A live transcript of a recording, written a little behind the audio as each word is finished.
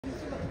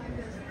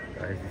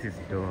Guys, this is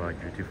Doha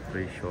duty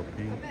free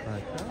shopping.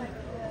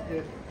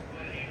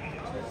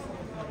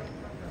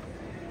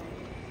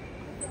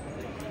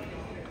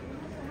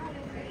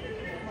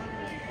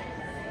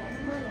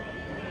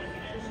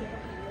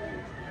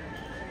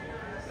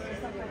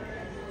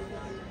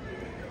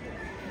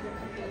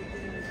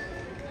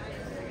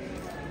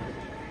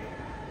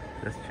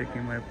 Just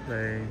checking my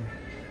plane.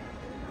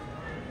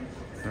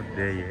 It's not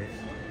there yet.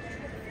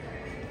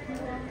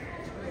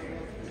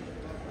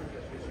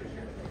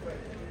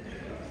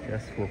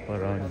 Just walk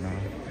around now.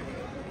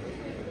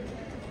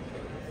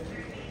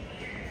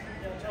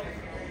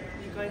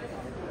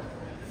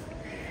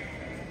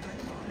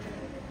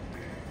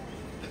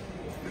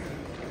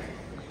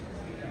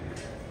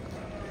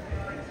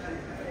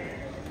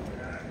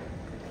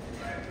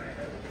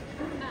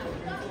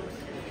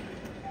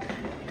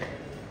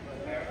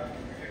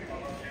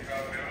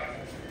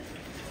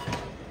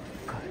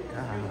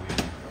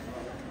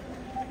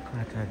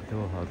 Qatar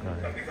Doha,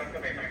 guys.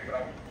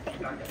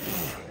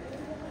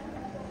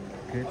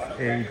 It's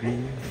AB.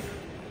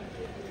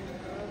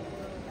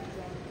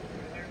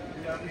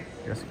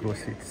 Just go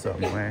sit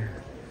somewhere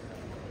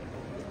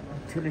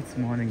till it's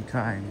morning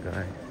time,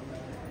 guys,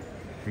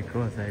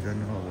 because I don't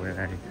know where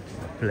the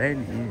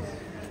plane is.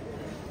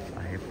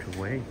 I have to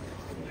wait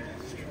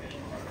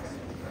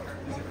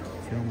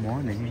till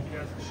morning.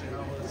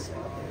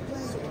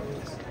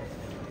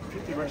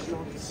 50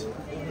 restaurants.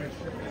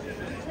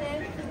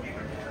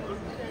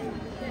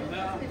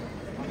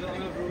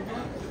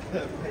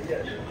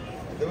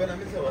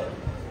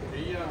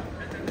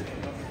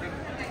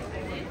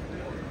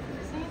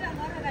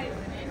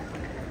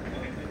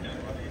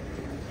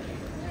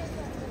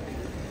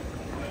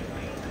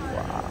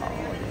 Wow,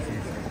 this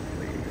is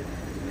great.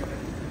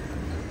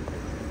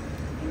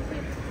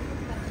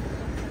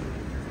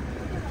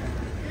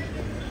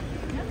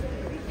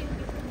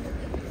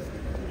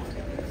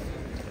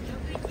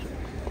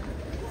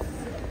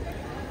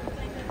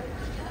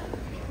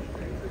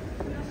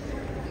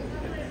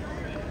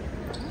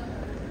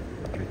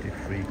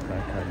 Duty-free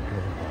Qatar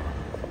Doha.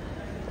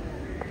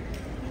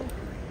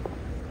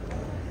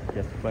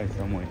 Just find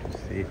somewhere to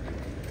sit.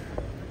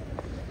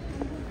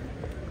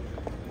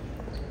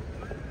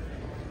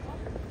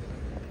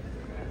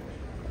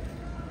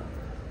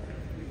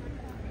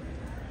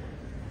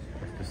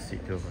 Just to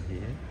sit over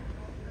here.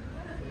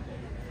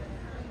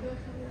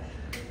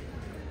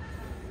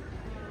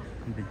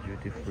 In the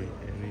duty-free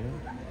area.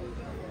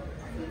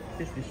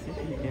 This is the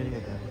sitting area,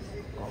 guys.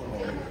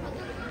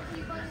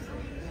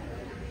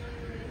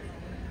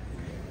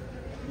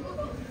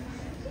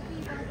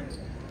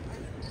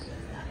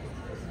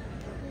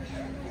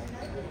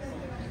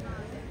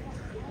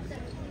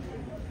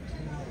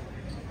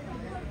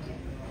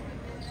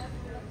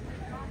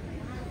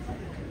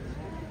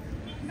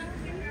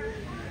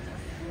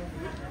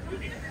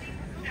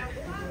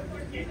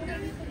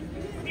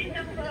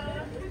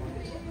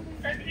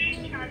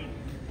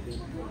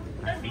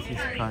 This is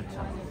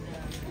Qatar.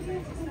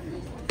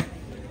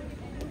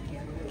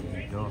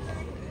 Doha.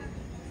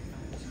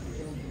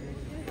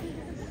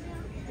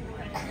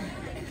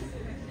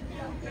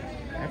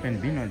 I haven't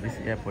been on this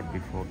airport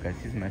before, guys.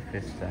 This is my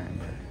first time.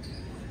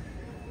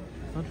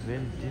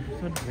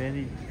 It's not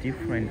very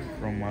different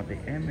from the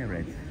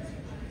Emirates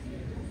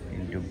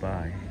in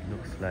Dubai. It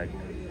looks like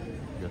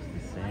just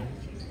the same.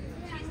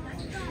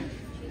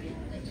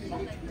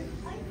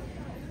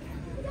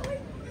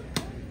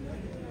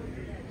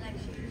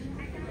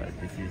 But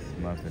this is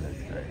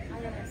marvelous, guys.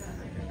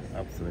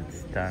 Absolute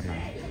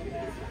stunner.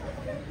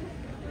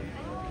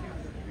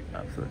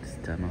 Absolute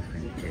stunner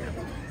in here.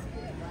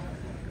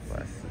 People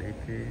are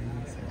sleeping.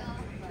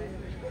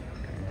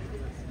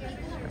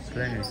 The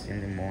plane is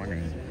in the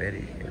morning,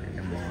 very early in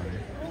the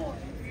morning.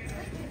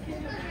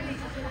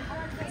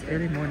 It's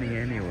early morning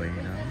anyway,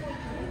 you know.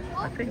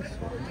 I think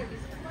so.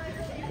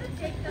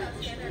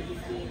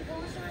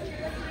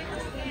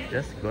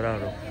 Just got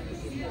out of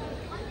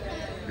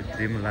the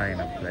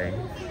Dreamliner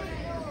plane.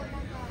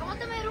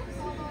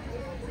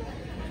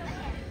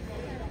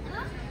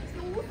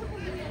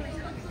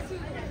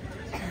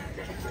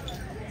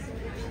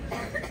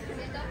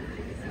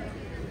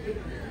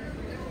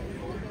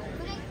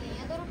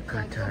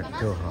 Qatar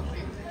Doha.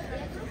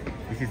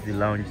 This is the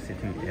lounge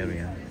sitting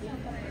area.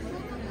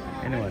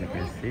 Anyone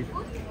can sit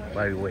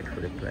while we wait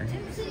for the plane.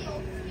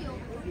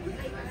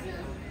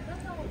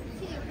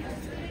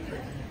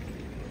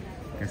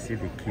 You can see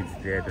the kids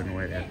there, I don't know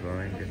where they're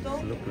going. They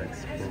just look like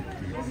small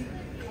kids.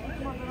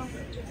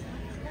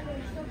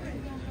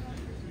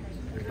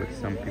 We've got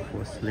some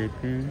people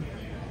sleeping.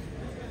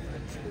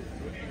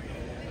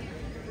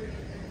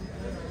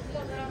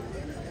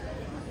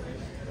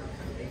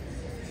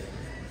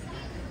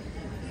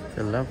 It's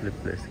a lovely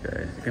place,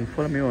 guys. You can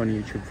follow me on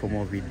YouTube for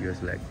more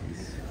videos like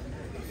this,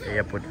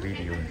 airport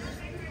videos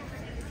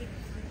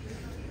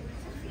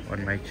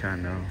on my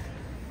channel.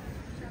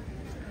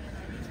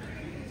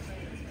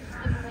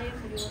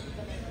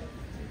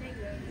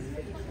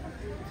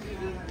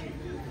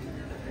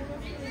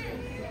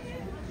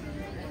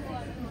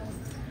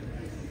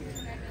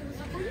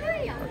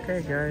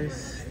 Okay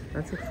guys,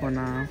 that's it for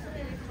now.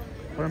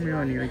 Follow me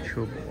on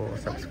YouTube or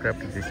subscribe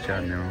to this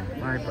channel.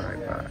 Bye bye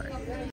bye.